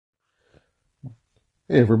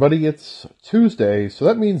Hey everybody, it's Tuesday, so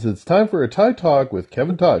that means it's time for a Tie Talk with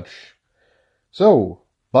Kevin Touch. So,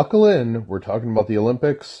 buckle in, we're talking about the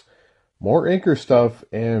Olympics, more anchor stuff,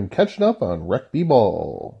 and catching up on Rec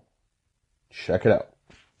B-Ball. Check it out.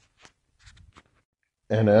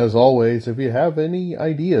 And as always, if you have any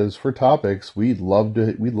ideas for topics, we'd love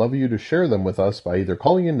you to share them with us by either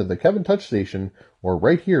calling into the Kevin Touch station or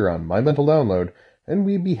right here on My Mental Download, and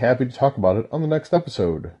we'd be happy to talk about it on the next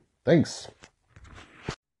episode. Thanks.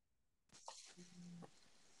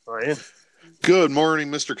 Ryan. Good morning,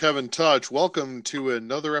 Mr. Kevin Touch. Welcome to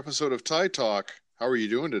another episode of Tie Talk. How are you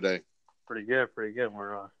doing today? Pretty good.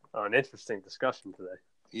 We're on an interesting discussion today.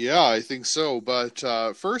 Yeah, I think so. But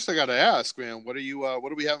first, I got to ask, man, what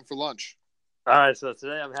are we having for lunch? All right, so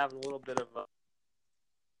today I'm having a little bit of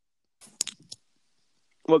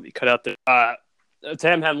what we cut out there.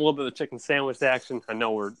 Today I'm having a little bit of chicken sandwich action. I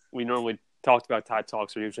know we normally talked about Tie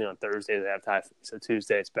Talks, are usually on Thursdays. I have Tie, so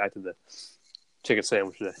Tuesday it's back to the chicken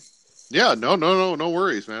sandwich day. Yeah, no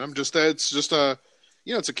worries, man. It's just a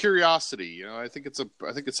curiosity. I think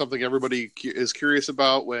it's something everybody is curious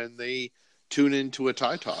about when they tune into a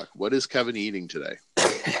Tie Talk. What is Kevin eating today?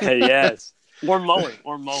 Yes, or mowing.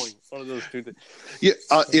 One of those two things. Yeah.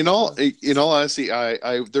 In all honesty,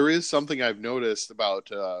 I there is something I've noticed about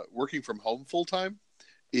working from home full time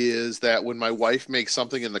is that when my wife makes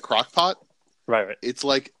something in the crock pot. Right. It's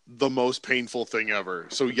like the most painful thing ever.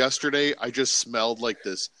 So yesterday I just smelled like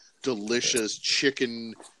this delicious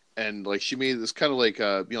chicken, and like she made this kind of like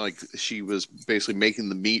like she was basically making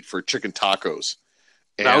the meat for chicken tacos.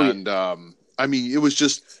 And I mean, it was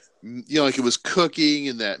just like it was cooking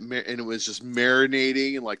and it was just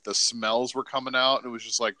marinating, and like the smells were coming out, and it was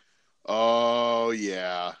just like, oh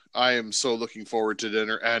yeah, I am so looking forward to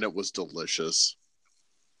dinner, and it was delicious.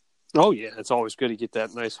 Oh yeah, it's always good to get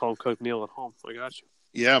that nice home cooked meal at home. I got you.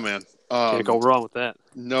 Yeah, man. Can't go wrong with that.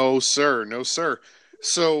 No, sir.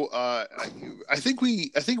 So I think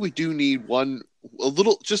we do need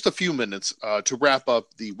just a few minutes to wrap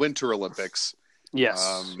up the Winter Olympics.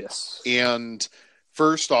 Yes. Yes. And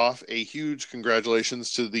first off, a huge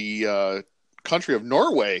congratulations to the country of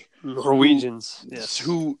Norway. Norwegians, yes.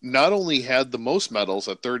 Who not only had the most medals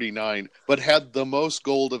at 39, but had the most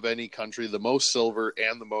gold of any country, the most silver,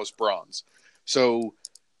 and the most bronze. So,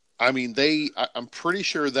 I mean, I'm pretty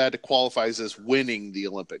sure that qualifies as winning the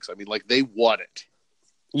Olympics. I mean, like, they won it.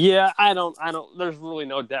 Yeah, I don't, there's really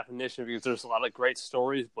no definition because there's a lot of great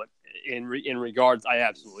stories, but in regards, I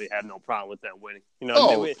absolutely had no problem with them winning.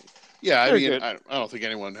 Yeah, I mean, I don't think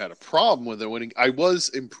anyone had a problem with them winning. I was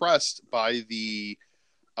impressed by the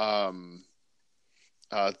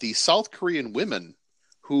South Korean women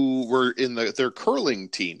who were in their curling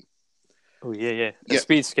team. Oh yeah.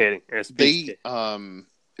 Speed skating.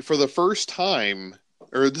 For the first time,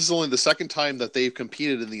 or this is only the second time that they've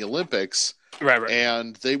competed in the Olympics. Right.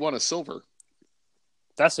 And they won a silver.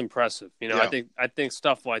 That's impressive. I think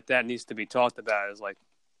stuff like that needs to be talked about. Is like,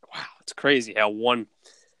 wow, it's crazy how one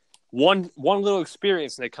little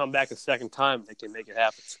experience and they come back a second time, they can make it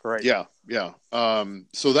happen. It's great. Yeah.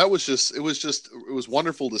 So that was it was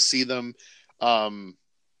wonderful to see them,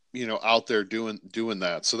 out there doing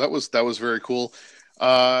that. So that was very cool.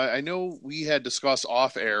 I know we had discussed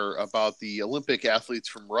off air about the Olympic athletes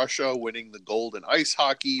from Russia winning the gold in ice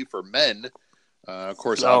hockey for men. Of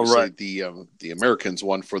course, obviously the Americans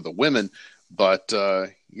won for the women, but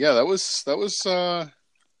that was.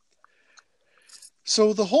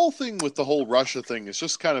 So the whole thing with the whole Russia thing is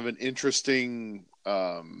just kind of an interesting,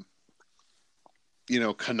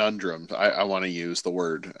 conundrum. I want to use the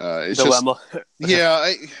word. It's dilemma.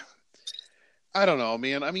 I don't know,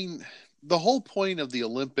 man. I mean, the whole point of the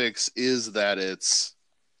Olympics is that it's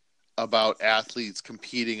about athletes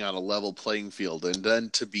competing on a level playing field, and then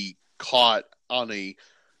to be caught on an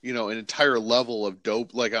entire level of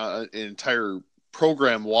dope, like an entire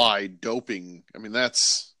program wide doping. I mean,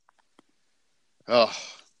 that's, I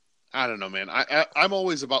don't know, man. I'm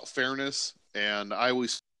always about fairness, and I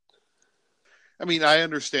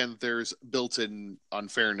understand that there's built-in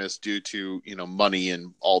unfairness due to, money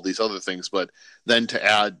and all these other things, but then to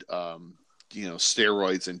add,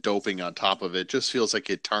 steroids and doping on top of it just feels like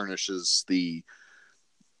it tarnishes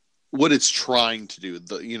what it's trying to do,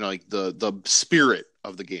 the spirit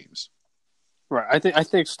of the games. Right. I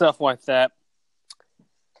think stuff like that.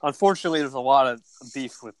 Unfortunately, there's a lot of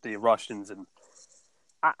beef with the Russians, and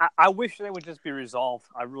I wish they would just be resolved.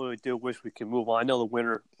 I really do wish we could move on. I know the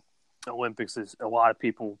Winter Olympics is a lot of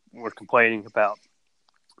people were complaining about,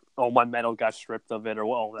 oh, my medal got stripped of it or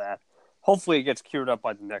all that. Hopefully, it gets cured up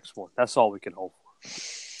by the next one. That's all we can hope for.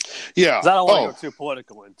 Yeah, I don't want to go too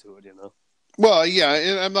political into it, Well, yeah,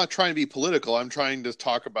 and I'm not trying to be political. I'm trying to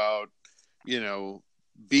talk about, you know,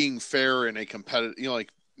 being fair in a competitive,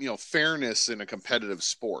 fairness in a competitive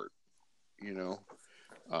sport. You know,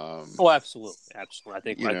 Oh, absolutely,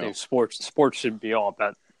 absolutely. you I know, think sports should be all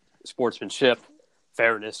about sportsmanship,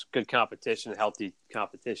 fairness, good competition, healthy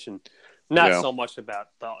competition. Not yeah, so much about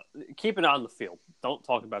keep it on the field. Don't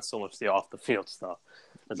talk about so much the off the field stuff.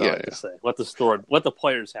 As I yeah, like to yeah, say, let the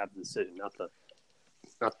players have the decision,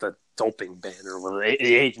 not the doping ban or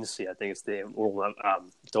the agency. I think it's the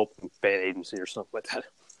doping ban agency or something like that.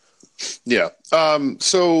 yeah.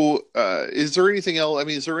 So, is there anything else? I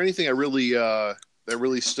mean, is there anything that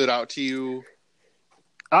really stood out to you?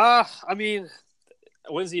 I mean,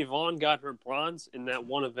 Lindsey Vaughn got her bronze in that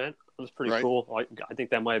one event. It was pretty Right. cool. I think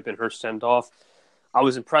that might have been her send off. I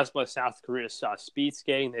was impressed by South Korea's speed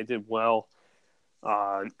skating. They did well.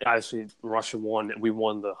 Obviously, Russia won. We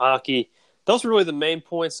won the hockey. Those were really the main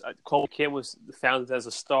points. Cole Kim was founded as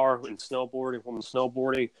a star in snowboarding, women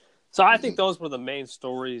snowboarding. So I think those were the main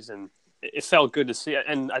stories, and it felt good to see.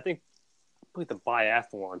 And I think the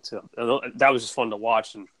biathlon too. That was just fun to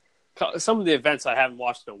watch. And some of the events I haven't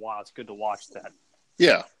watched in a while. It's good to watch that.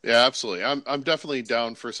 Yeah, yeah, absolutely. I'm definitely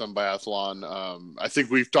down for some biathlon. I think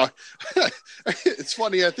we've talked. It's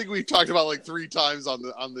funny. I think we've talked about like 3 times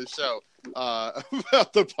on this show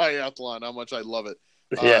about the biathlon. How much I love it.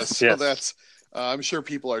 Yes. That's. I'm sure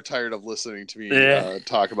people are tired of listening to me Yeah.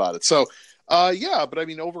 talk about it. So, yeah, but I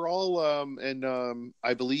mean, overall,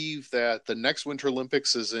 I believe that the next Winter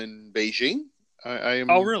Olympics is in Beijing. I am.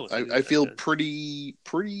 Oh, really? I feel pretty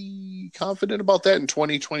confident about that in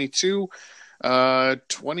 2022.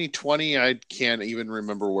 2020, I can't even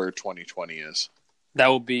remember where 2020 is. That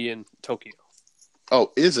will be in Tokyo.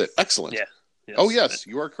 Oh, is it? Excellent. Yeah. Yes. Oh, yes,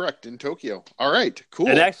 you are correct. In Tokyo. All right, cool.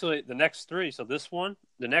 And actually, the next 3, so this one,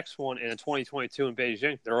 the next one, and 2022 in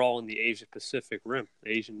Beijing, they're all in the Asia Pacific Rim,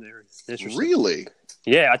 Asian area. Interesting. Really?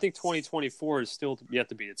 Yeah, I think 2024 is still yet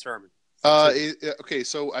to be determined. Okay,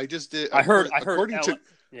 so I just did. I heard.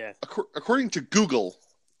 Yeah. According to Google,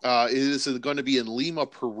 it is going to be in Lima,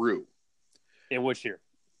 Peru, In which year?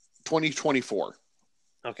 2024.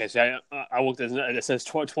 Okay, so I looked at it. It says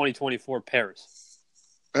 2024 Paris.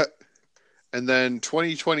 And then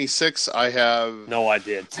 2026, I have. No, I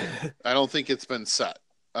did. I don't think it's been set.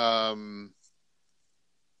 I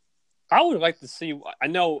would like to see.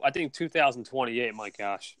 I think 2028. My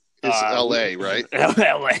gosh, It's LA, right?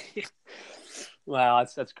 LA. Wow,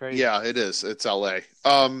 that's crazy. Yeah, it is. It's LA.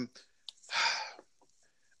 I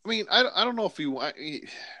mean, I don't know if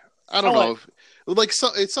I don't know.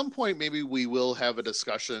 At some point, maybe we will have a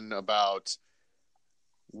discussion about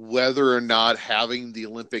whether or not having the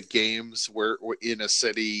Olympic Games where in a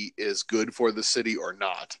city is good for the city or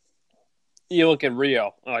not. You look at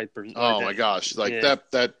Rio. Oh my gosh, like Yeah.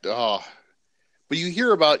 that. Oh, but you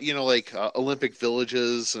hear about Olympic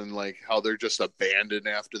villages and like how they're just abandoned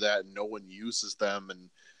after that, and no one uses them, and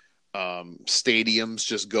stadiums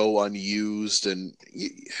just go unused, and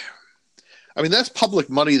I mean that's public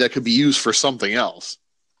money that could be used for something else.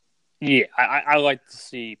 Yeah, I like to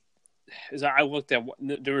see. As I looked at,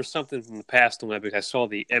 there was something from the past Olympics. I saw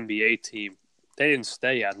the NBA team. They didn't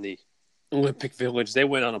stay on the Olympic Village. They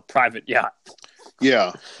went on a private yacht.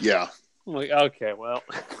 Yeah. I'm like, okay, well,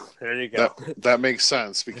 there you go. That makes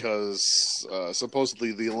sense because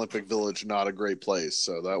supposedly the Olympic Village not a great place.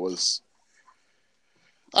 So that was,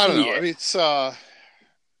 I don't know. Yeah. I mean, it's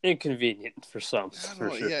Inconvenient for some, for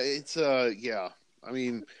sure. yeah, it's yeah. I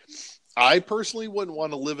mean, I personally wouldn't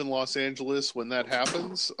want to live in Los Angeles when that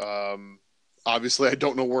happens. Obviously, I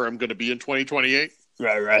don't know where I'm going to be in 2028.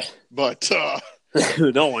 Right. But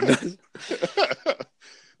No one does.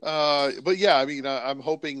 but yeah, I mean, I'm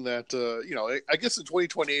hoping that I guess in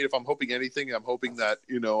 2028, if I'm hoping anything, I'm hoping that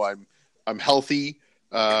I'm healthy,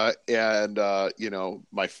 and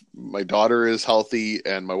my daughter is healthy,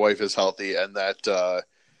 and my wife is healthy, and that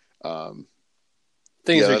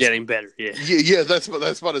Things are getting better. Yeah. Yeah. That's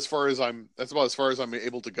about as far as I'm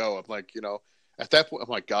able to go. I'm like, at that point, I'm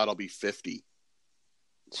like, God, I'll be 50.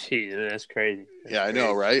 Gee, that's crazy. Yeah, I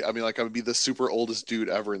know, right? I mean, like, I would be the super oldest dude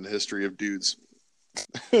ever in the history of dudes.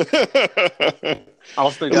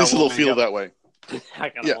 I'll still At least it'll feel that way. I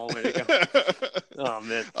got a long way to go. Oh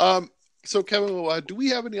man. So Kevin, do we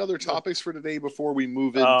have any other topics for today before we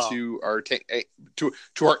move into our to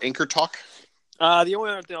our anchor talk? The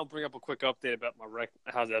only other thing I'll bring up a quick update about my rec.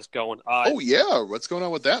 How's that's going? Oh yeah, what's going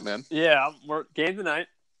on with that, man? Yeah, we're game tonight.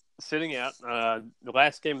 Sitting out. The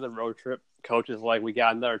last game of the road trip. Coach is like, we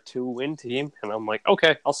got another 2-win team, and I'm like,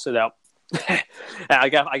 okay, I'll sit out. I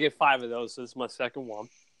get 5 of those. So this is my second one.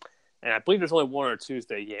 And I believe there's only one or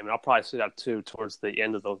Tuesday game, and I'll probably sit out 2 towards the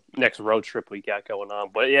end of the next road trip we got going on.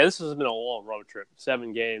 But yeah, this has been a long road trip.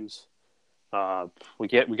 7 games. We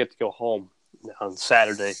get to go home on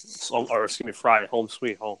Saturday, or excuse me, Friday, home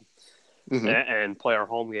sweet home, and play our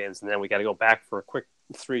home games, and then we got to go back for a quick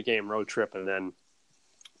 3-game road trip, and then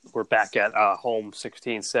we're back at home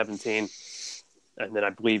 16, 17, and then I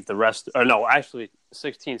believe the rest. Or no, actually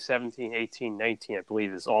 16, 17, 18, 19, I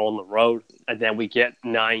believe is all on the road, and then we get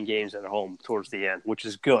 9 games at home towards the end, which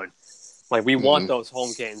is good. Like we want those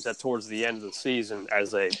home games at towards the end of the season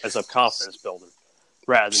as a confidence builder,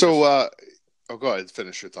 rather than go ahead,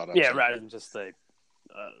 finish your thought. Rather than just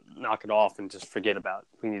knock it off and just forget about it.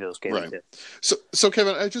 We need those games. Right. So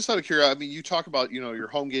Kevin, I just out of curiosity, I mean, you talk about your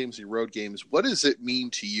home games, your road games. What does it mean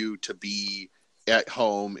to you to be at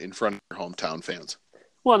home in front of your hometown fans?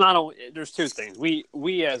 Well, not only there's 2 things.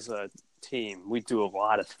 We as a team, we do a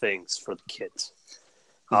lot of things for the kids.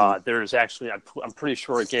 There's actually, I'm pretty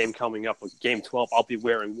sure a game coming up with Game 12. I'll be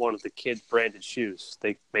wearing one of the kids' branded shoes.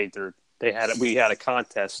 We had a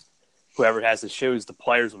contest. Whoever has the shoes, the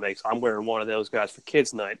players will make. So I'm wearing one of those guys for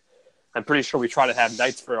kids' night. I'm pretty sure we try to have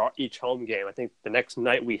nights for each home game. I think the next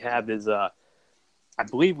night we have is, I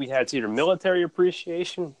believe we had it's either military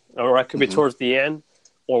appreciation, or it could be towards the end,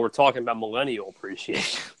 or we're talking about millennial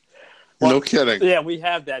appreciation. Well, no kidding. Yeah, we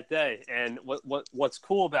have that day. And what's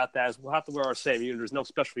cool about that is we'll have to wear our same uniform. There's no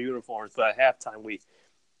special uniforms, but at halftime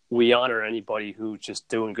we honor anybody who's just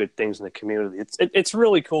doing good things in the community. It's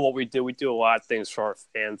really cool what we do. We do a lot of things for our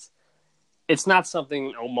fans. It's not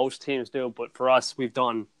something most teams do, but for us, we've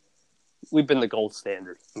been the gold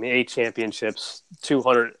standard. I mean, 8 championships,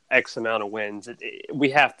 200 X amount of wins. We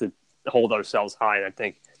have to hold ourselves high, and I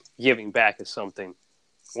think giving back is something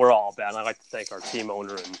we're all about. And I'd like to thank our team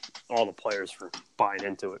owner and all the players for buying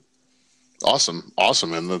into it. Awesome,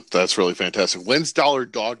 and that's really fantastic. When's Dollar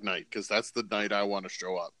Dog Night? Because that's the night I want to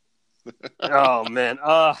show up. Oh man,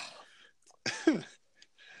 I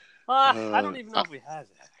don't even know if we have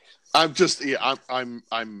that. I'm just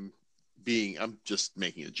I'm just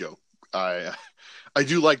making a joke. I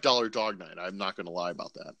do like Dollar Dog Night. I'm not going to lie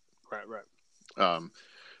about that. Right.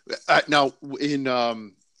 Now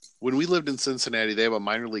when we lived in Cincinnati, they have a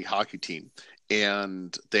minor league hockey team,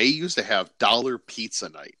 and they used to have Dollar Pizza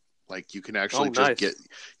Night. Like you can actually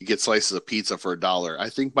get slices of pizza for $1. I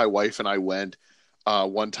think my wife and I went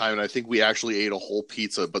one time, and I think we actually ate a whole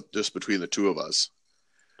pizza, but just between the 2 of us.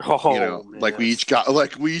 Man, we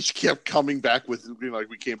each kept coming back with,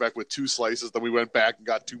 we came back with 2 slices, then we went back and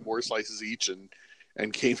got 2 more slices each,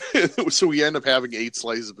 and came. So we ended up having 8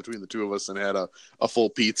 slices between the 2 of us and had a full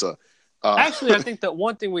pizza. Actually, I think that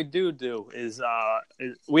one thing we do is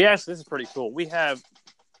this is pretty cool. We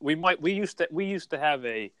used to have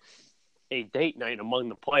a date night among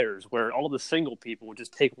the players where all the single people would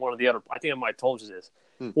just take one of the other. I think I might have told you this.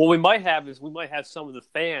 What we might have some of the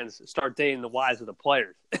fans start dating the wives of the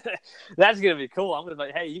players. That's going to be cool. I'm going to be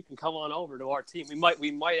like, hey, you can come on over to our team.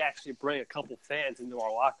 We might actually bring a couple fans into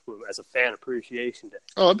our locker room as a fan appreciation day.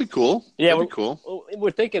 Oh, that'd be cool. Yeah, that'd be cool.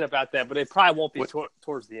 We're thinking about that, but it probably won't be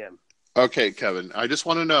towards the end. Okay, Kevin, I just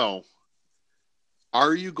want to know,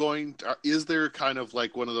 is there kind of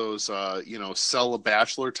like one of those, sell a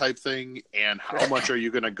bachelor type thing, and how much are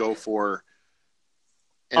you going to go for?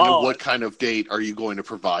 And what kind of date are you going to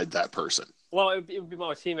provide that person? Well, it would be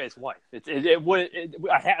my teammate's wife.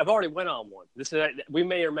 I've already went on one. We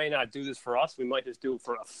may or may not do this for us. We might just do it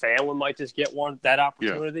for a fan. We might just get that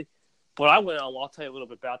opportunity. Yeah. But I went on. I'll tell you a little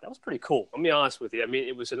bit about that. That was pretty cool. I'll be honest with you. I mean,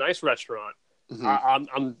 it was a nice restaurant.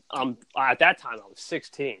 Mm-hmm. I'm at that time I was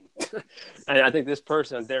 16, and I think this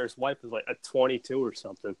person, Darius' wife, was like a 22 or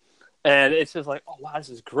something. And it's just like, oh wow, this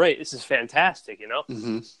is great. This is fantastic.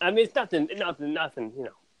 Mm-hmm. I mean, it's nothing.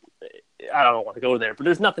 I don't want to go there, but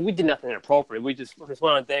there's nothing. We did nothing inappropriate. We just went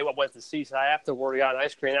on a day. I went to Seaside afterward. We got an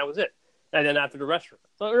ice cream. That was it. And then after the restaurant.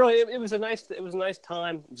 So really, it was a nice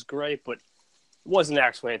time. It was great, but it wasn't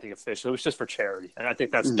actually anything official. It was just for charity, and I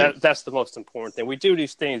think that's the most important thing. We do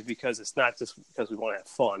these things because it's not just because we want to have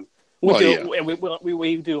fun. We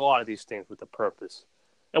do a lot of these things with a purpose,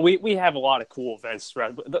 and we have a lot of cool events.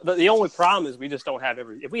 The only problem is we just don't have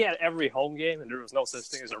every. If we had every home game and there was no such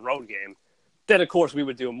thing as a road game, then of course we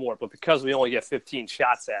would do more. But because we only get 15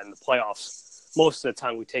 shots at in the playoffs, most of the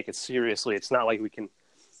time we take it seriously. It's not like we can.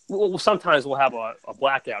 Well, sometimes we'll have a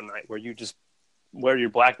blackout night where you just wear your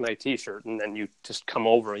Black Knight T-shirt and then you just come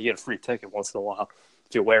over and you get a free ticket once in a while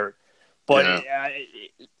if you wear it. But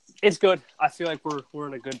it's good. I feel like we're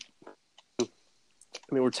in a good. I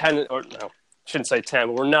mean, we're 10 or no, shouldn't say 10,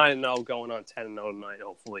 but we're 9-0 going on 10-0 tonight.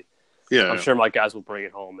 Hopefully, I'm sure my guys will bring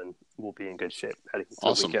it home and we'll be in good shape.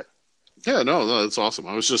 Awesome. Yeah, no, that's awesome.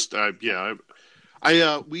 I was just, I did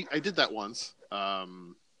that once,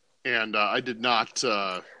 and I did not,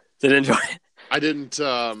 Did enjoy it? I didn't,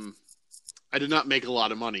 I did not make a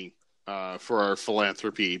lot of money for our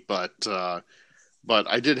philanthropy, but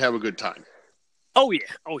I did have a good time. Oh yeah.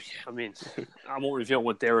 I mean, I won't reveal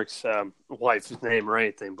what Derek's wife's name or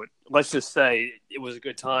anything, but let's just say it was a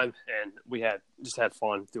good time, and we had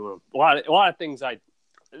fun doing a lot of things. It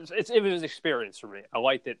was an experience for me. I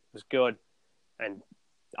liked it. It was good, and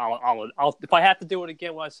I'll if I have to do it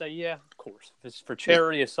again, will I say yeah? Of course. If it's for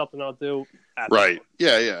charity, it's something I'll do. Absolutely. Right.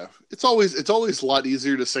 Yeah, yeah. It's always a lot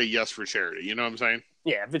easier to say yes for charity. You know what I'm saying?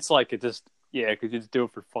 Yeah, if it's like it just because you just do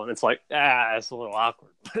it for fun. It's like it's a little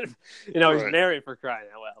awkward. But he's married, for crying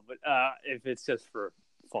out loud. But if it's just for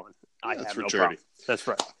fun, I have no problem. That's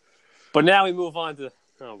right. But now we move on to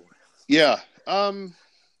yeah.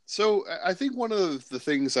 So I think one of the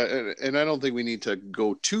things, and I don't think we need to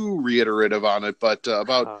go too reiterative on it, but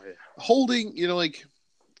about holding,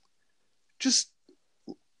 just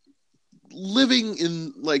living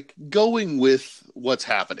in, going with what's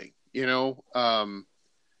happening,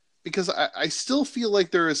 because I still feel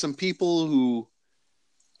like there are some people who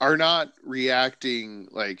are not reacting,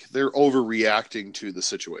 they're overreacting to the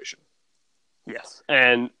situation. Yes.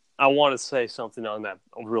 And I want to say something on that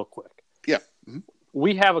real quick. Yeah. Mm-hmm.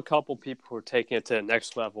 We have a couple people who are taking it to the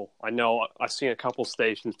next level. I know I've seen a couple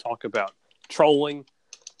stations talk about trolling,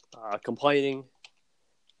 complaining.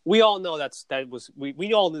 We all know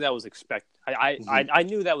we all knew that was expected. I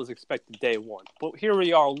knew that was expected day one. But here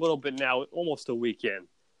we are a little bit now, almost a weekend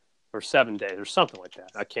or 7 days or something like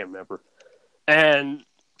that. I can't remember. And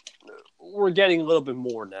we're getting a little bit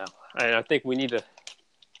more now. And I think we need to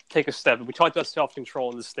take a step. We talked about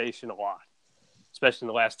self-control in this station a lot, especially in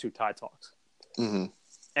the last two Tie Talks. Mm-hmm.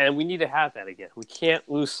 And we need to have that again. We can't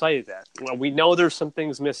lose sight of that. We know there's some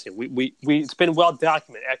things missing. We it's been well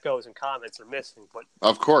documented. Echoes and comments are missing, but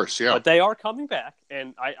of course, yeah. But they are coming back,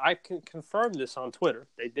 and I can confirm this on Twitter.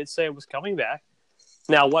 They did say it was coming back.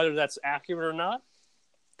 Now, whether that's accurate or not,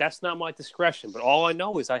 that's not my discretion. But all I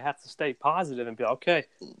know is I have to stay positive and be okay.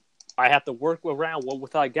 I have to work around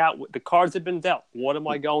what I got. The cards have been dealt. What am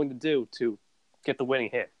I going to do to get the winning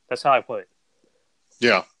hand? That's how I play it.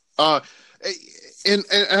 Yeah. And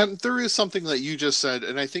there is something that you just said,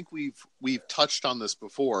 and I think we've touched on this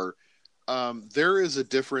before. There is a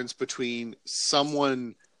difference between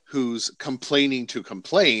someone who's complaining to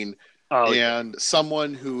complain and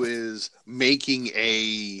someone who is making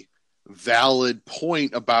a valid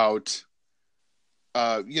point about,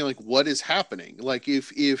 what is happening. Like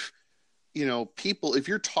if people, if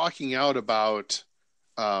you're talking out about,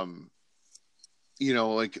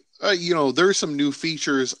 there's some new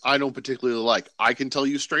features I don't particularly like. I can tell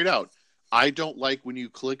you straight out, I don't like when you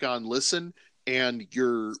click on listen and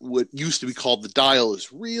what used to be called the dial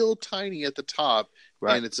is real tiny at the top,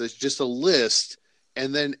 right. And it's just a list,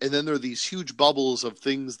 and then there are these huge bubbles of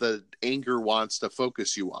things that Anchor wants to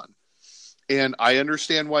focus you on. And I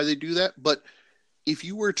understand why they do that, but if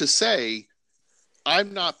you were to say, I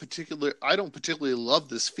don't particularly love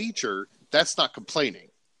this feature, that's not complaining.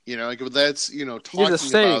 That's, talking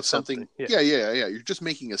about something. Yeah. You're just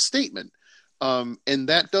making a statement. And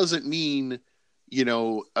that doesn't mean,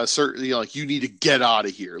 a certain, you need to get out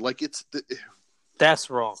of here. That's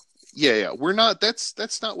wrong. Yeah. We're not,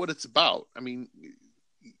 that's not what it's about. I mean,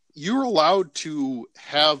 you're allowed to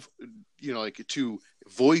have, to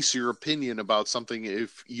voice your opinion about something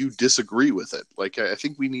if you disagree with it. I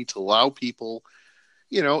think we need to allow people,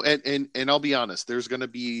 and I'll be honest, there's going to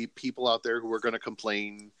be people out there who are going to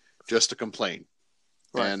complain just to complain.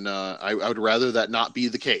 Right. And I would rather that not be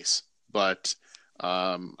the case. But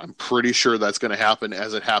I'm pretty sure that's going to happen,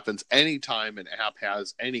 as it happens anytime an app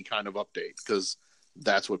has any kind of update, because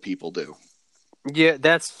that's what people do. Yeah,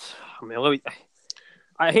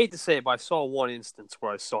 I hate to say it, but I saw one instance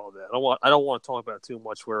where I saw that. I don't want to talk about it too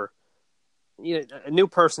much, where a new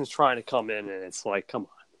person's trying to come in, and it's like, come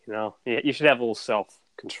on, you should have a little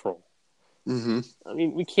self-control. Mm-hmm. I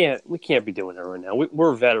mean, we can't be doing that right now.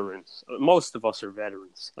 We're veterans. Most of us are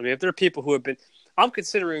veterans. I mean, if there are people who have been, I'm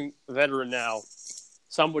considering a veteran now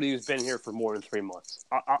somebody who's been here for more than 3 months.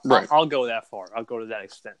 I'll go that far. I'll go to that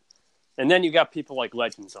extent. And then you got people like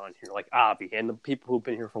legends on here, like Avi, and the people who've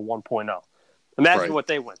been here for 1.0. Imagine what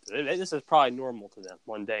they went through. This is probably normal to them,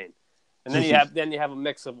 mundane. And then you have a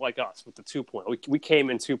mix of like us with the 2.0. We came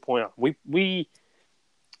in 2.0.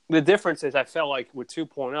 The difference is I felt like with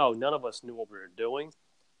 2.0, none of us knew what we were doing.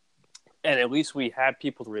 And at least we had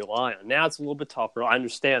people to rely on. Now it's a little bit tougher. I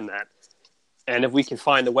understand that. And if we can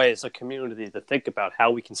find a way as a community to think about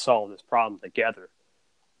how we can solve this problem together,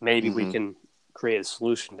 maybe we can create a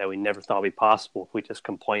solution that we never thought would be possible if we just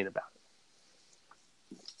complain about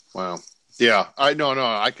it. Wow. Yeah,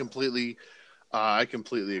 I completely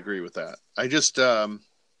agree with that. I just, I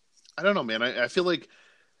don't know, man. I feel like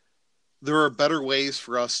there are better ways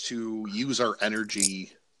for us to use our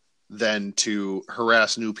energy than to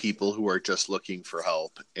harass new people who are just looking for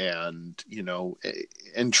help and,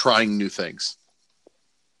 and trying new things.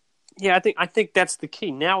 Yeah, I think that's the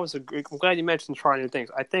key. Now I'm glad you mentioned trying new things.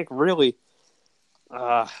 I think really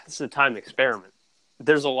this is a time to experiment.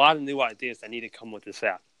 There's a lot of new ideas that need to come with this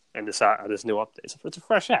app and this new update. It's a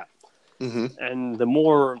fresh app. Mm-hmm. And the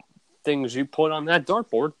more things you put on that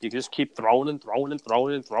dartboard, you just keep throwing and throwing and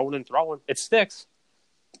throwing and throwing and throwing. It sticks.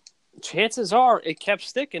 Chances are it kept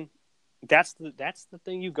sticking. That's the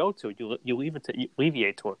thing you go to. You leave it to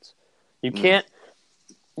alleviate towards. You can't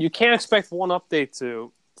expect one update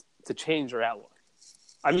to change your outlook.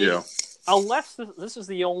 I mean, unless this is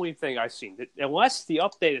the only thing I've seen. Unless the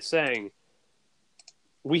update is saying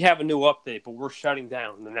we have a new update, but we're shutting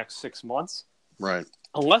down in the next 6 months. Right.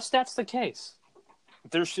 Unless that's the case,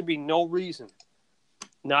 there should be no reason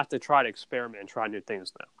not to try to experiment and try new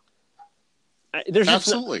things now. There's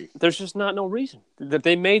just no reason. That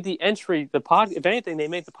they made the entry, if anything, they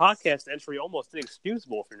made the podcast entry almost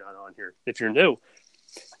inexcusable if you're not on here, if you're new.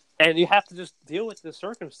 And you have to just deal with the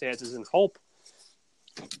circumstances and hope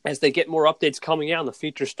as they get more updates coming out and the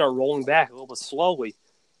features start rolling back a little bit slowly,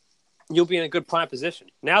 you'll be in a good prime position.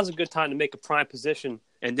 Now's a good time to make a prime position,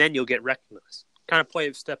 and then you'll get recognized. Kind of play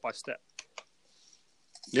it step by step.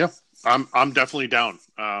 Yeah, I'm definitely down.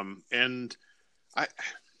 And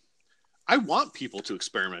I want people to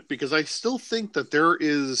experiment because I still think that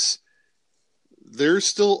there's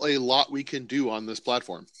still a lot we can do on this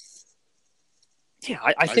platform. Yeah,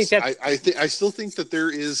 I think I still think that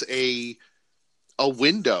there is a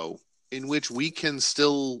window in which we can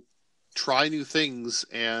still try new things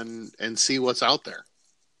and see what's out there.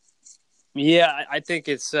 Yeah, I think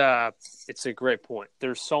it's a great point.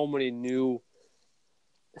 There's so many new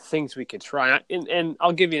things we could try, and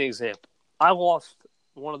I'll give you an example. I lost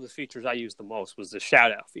one of the features I used the most was the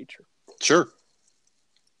shout out feature. Sure.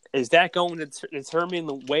 Is that going to deter me in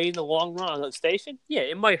the long run on the station? Yeah,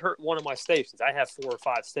 it might hurt one of my stations. I have 4 or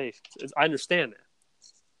 5 stations. I understand that.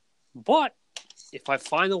 But if I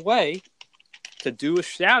find a way to do a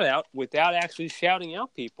shout out without actually shouting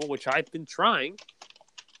out people, which I've been trying,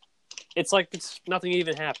 it's like nothing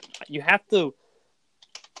even happened. You have to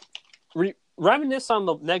reminisce on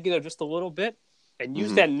the negative just a little bit and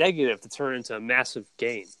use that negative to turn into a massive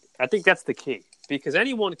gain. I think that's the key because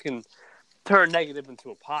anyone can turn negative into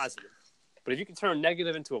a positive. But if you can turn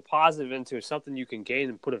negative into a positive, into something you can gain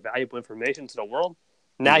and put a valuable information to the world,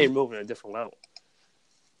 now you're moving at a different level.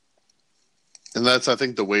 And that's, I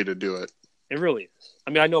think, the way to do it. It really is. I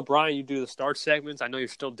mean, I know, Brian, you do the start segments. I know you're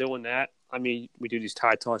still doing that. I mean, we do these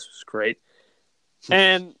tie talks, which is great.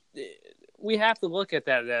 And we have to look at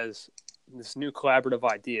that as this new collaborative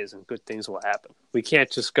ideas and good things will happen. We can't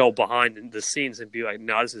just go behind the scenes and be like,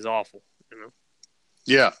 no, this is awful,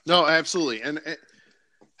 Yeah, no, absolutely. And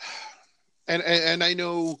I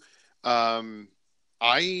know I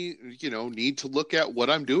need to look at what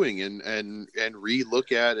I'm doing and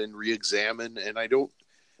re-look at and re-examine, and I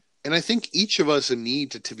think each of us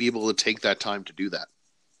need to be able to take that time to do that.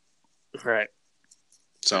 Right.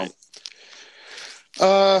 So,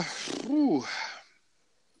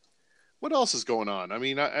 what else is going on? I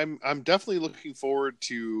mean, I'm definitely looking forward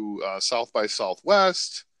to South by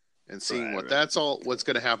Southwest and seeing what's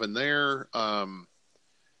going to happen there.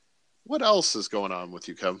 What else is going on with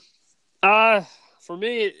you, Kev? For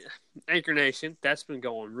me, Anchor Nation, that's been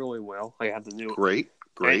going really well. I have the new great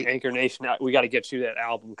Anchor Nation. We got to get you that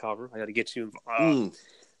album cover. I got to get you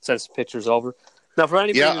send some pictures over. Now, for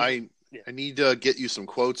anybody, I need to get you some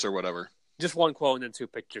quotes or whatever. Just one quote and then 2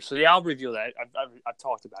 pictures. So I'll reveal that. I've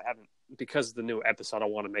talked about it. I haven't, because of the new episode, I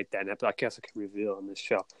want to make that an episode. I guess I can reveal on this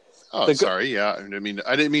show. Oh, sorry. Yeah. I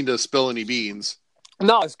didn't mean to spill any beans.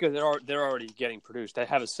 No, it's good. They're already getting produced. I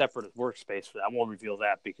have a separate workspace for that. I won't reveal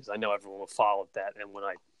that because I know everyone will follow that. And when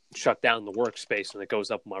I shut down the workspace and it goes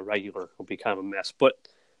up on my regular, it'll be kind of a mess. But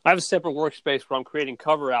I have a separate workspace where I'm creating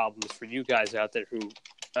cover albums for you guys out there who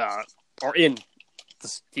are in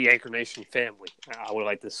the Anchor Nation family, I would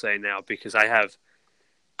like to say now, because I have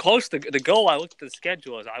close to the goal. I looked at the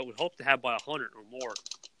schedule as I would hope to have by 100 or more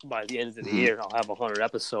by the end of the year. I'll have 100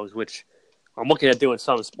 episodes, which I'm looking at doing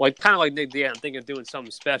something kind of like Nick D. I'm thinking of doing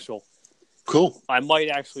something special. Cool. What I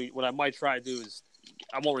might try to do is,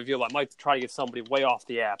 I won't reveal, but I might try to get somebody way off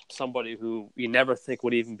the app, somebody who you never think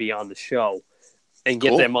would even be on the show, and get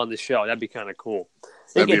Cool. them on the show. That'd be kind of cool.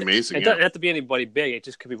 That'd be amazing. It doesn't have to be anybody big. It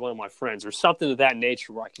just could be one of my friends or something of that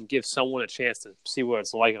nature where I can give someone a chance to see what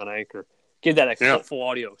it's like on Anchor. Give that a full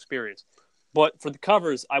audio experience. But for the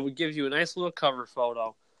covers, I would give you a nice little cover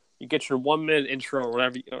photo. You get your 1 minute intro or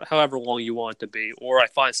whatever, however long you want it to be, or I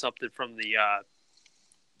find something from the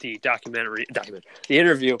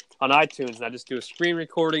interview on iTunes, and I just do a screen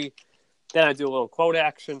recording. Then I do a little quote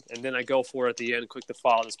action, and then I go for it at the end. Click to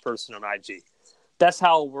follow this person on IG. That's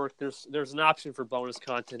how it works. There's an option for bonus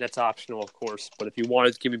content. That's optional, of course. But if you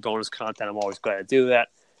wanted to give me bonus content, I'm always glad to do that.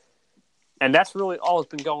 And that's really all that's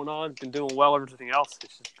been going on. Been doing well. Everything else,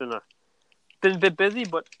 it's just been a bit busy,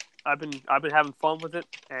 but I've been having fun with it.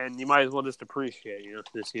 And you might as well just appreciate it.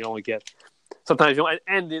 Just you only get sometimes you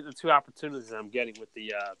and the two opportunities that I'm getting with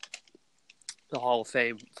the Hall of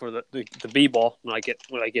Fame for the b-ball when I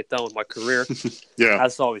get done with my career. Yeah,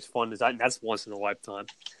 that's always fun. That's once in a lifetime.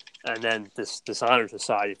 And then this honor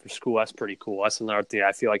society for school, that's pretty cool. That's another thing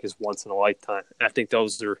I feel like is once in a lifetime. And I think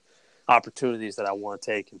those are opportunities that I want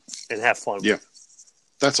to take and have fun with.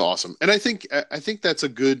 That's awesome. And I think that's a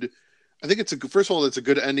good. I think it's first of all, it's a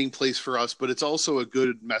good ending place for us, but it's also a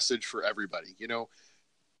good message for everybody.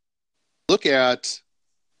 Look at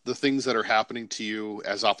the things that are happening to you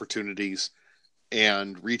as opportunities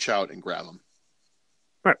and reach out and grab them.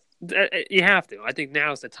 Right. You have to. I think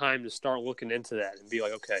now is the time to start looking into that and be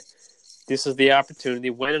like, okay, this is the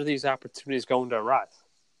opportunity. When are these opportunities going to arise?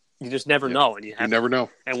 You just never know. And you never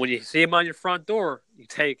know. And when you see them on your front door, you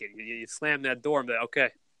take it. You slam that door and be like,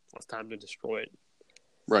 okay, well, it's time to destroy it.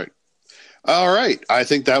 Right. All right. I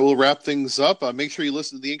think that will wrap things up. Make sure you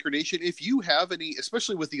listen to the Anchor Nation. If you have any,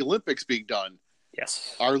 especially with the Olympics being done,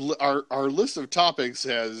 yes, our list of topics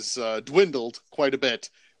has dwindled quite a bit.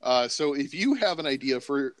 So if you have an idea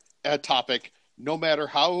for a topic, no matter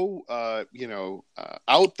how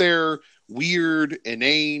out there, weird,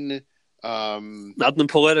 inane, nothing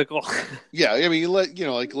political. Yeah, I mean,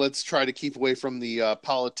 let's try to keep away from the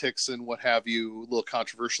politics and what have you, a little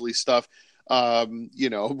controversially stuff. We're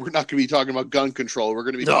not going to be talking about gun control. We're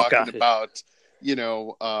going to be talking about,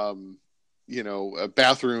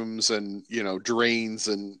 bathrooms and, drains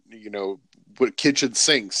and, kitchen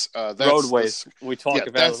sinks. Roadways. We talk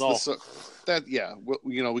about it all.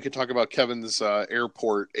 We could talk about Kevin's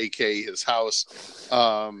airport, aka his house,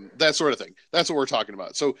 that sort of thing. That's what we're talking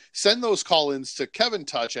about. So send those call-ins to Kevin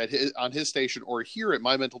Touch on his station or here at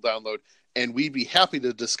My Mental Download, and we'd be happy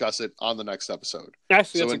to discuss it on the next episode.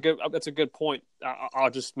 Actually, that's a good point. I'll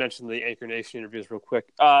just mention the Anchor Nation interviews real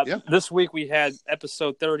quick. This week we had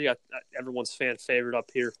episode 30. Everyone's fan favorite up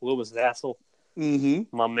here, Lewis Vassell.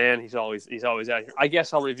 Mm-hmm. My man, he's always out here. I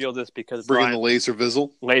guess I'll reveal this because bringing the laser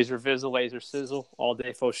vizzle, laser sizzle, all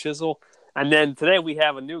day faux shizzle. And then today we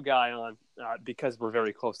have a new guy on because we're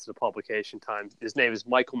very close to the publication time. His name is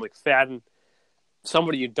Michael McFadden.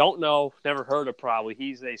 Somebody you don't know, never heard of probably.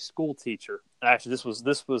 He's a school teacher. Actually,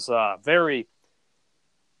 this was a very,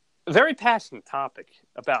 very passionate topic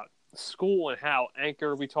about school and how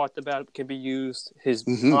Anchor, we talked about, can be used. His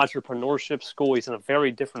entrepreneurship school. He's in a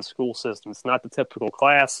very different school system. It's not the typical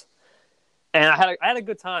class. And I had a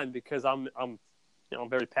good time because I'm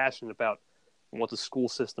very passionate about what the school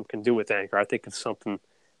system can do with Anchor. I think it's something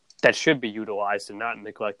that should be utilized and not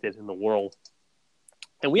neglected in the world.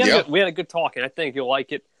 And we had a good talk, and I think you'll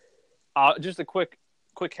like it. Just a quick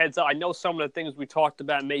heads up. I know some of the things we talked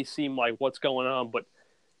about may seem like what's going on, but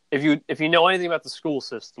if you know anything about the school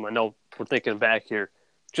system, I know we're thinking back here.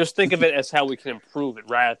 Just think of it as how we can improve it,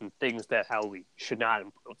 rather than things that how we should not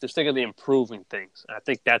improve. Just think of the improving things. And I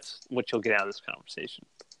think that's what you'll get out of this conversation.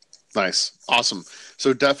 Nice, awesome.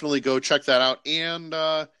 So definitely go check that out, and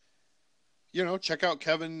check out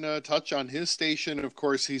Kevin Touch on his station. Of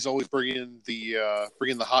course, he's always bringing the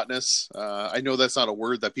hotness. I know that's not a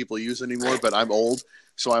word that people use anymore, but I'm old,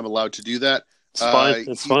 so I'm allowed to do that. It's fine.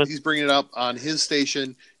 It's fine. He's bringing it up on his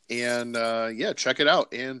station, and check it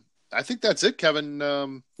out. And I think that's it, Kevin.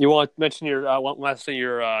 You want to mention your one last thing?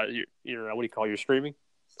 Your what do you call your streaming?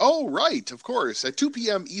 Oh, right, of course. At 2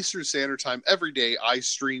 p.m. Eastern Standard Time every day, I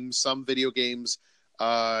stream some video games.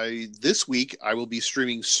 This week, I will be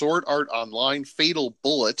streaming Sword Art Online Fatal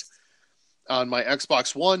Bullet on my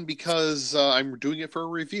Xbox One because I'm doing it for a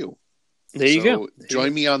review. There you go.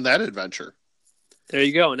 Join me on that adventure. There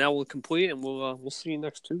you go. And now we'll complete, and we'll see you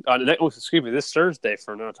next Tuesday. This Thursday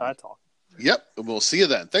for another Tie Talk. Yep, we'll see you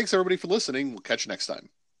then. Thanks, everybody, for listening. We'll catch you next time.